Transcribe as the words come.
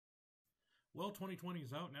Well, 2020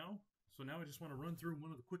 is out now, so now I just want to run through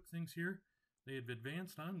one of the quick things here they have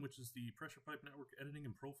advanced on, which is the pressure pipe network editing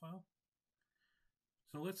and profile.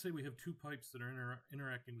 So let's say we have two pipes that are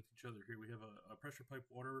interacting with each other here. We have a pressure pipe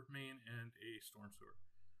water main and a storm sewer.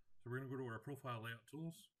 So we're going to go to our profile layout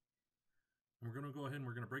tools, and we're going to go ahead and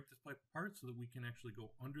we're going to break this pipe apart so that we can actually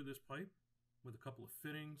go under this pipe with a couple of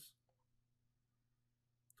fittings.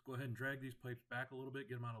 Let's go ahead and drag these pipes back a little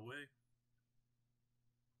bit, get them out of the way.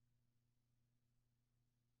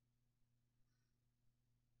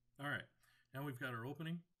 All right, now we've got our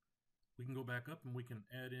opening. We can go back up and we can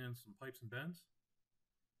add in some pipes and bends.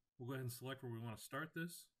 We'll go ahead and select where we want to start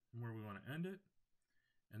this and where we want to end it.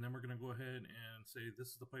 And then we're going to go ahead and say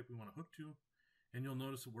this is the pipe we want to hook to. And you'll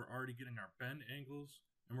notice that we're already getting our bend angles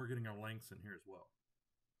and we're getting our lengths in here as well.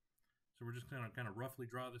 So we're just going to kind of roughly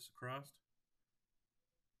draw this across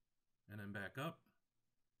and then back up.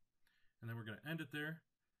 And then we're going to end it there.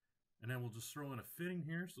 And then we'll just throw in a fitting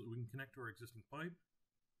here so that we can connect to our existing pipe.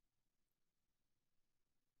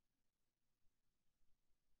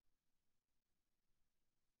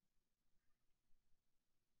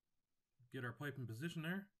 Get our pipe in position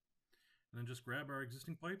there, and then just grab our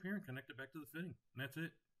existing pipe here and connect it back to the fitting, and that's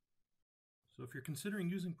it. So if you're considering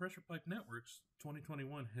using pressure pipe networks, 2021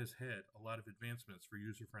 has had a lot of advancements for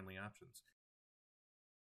user-friendly options.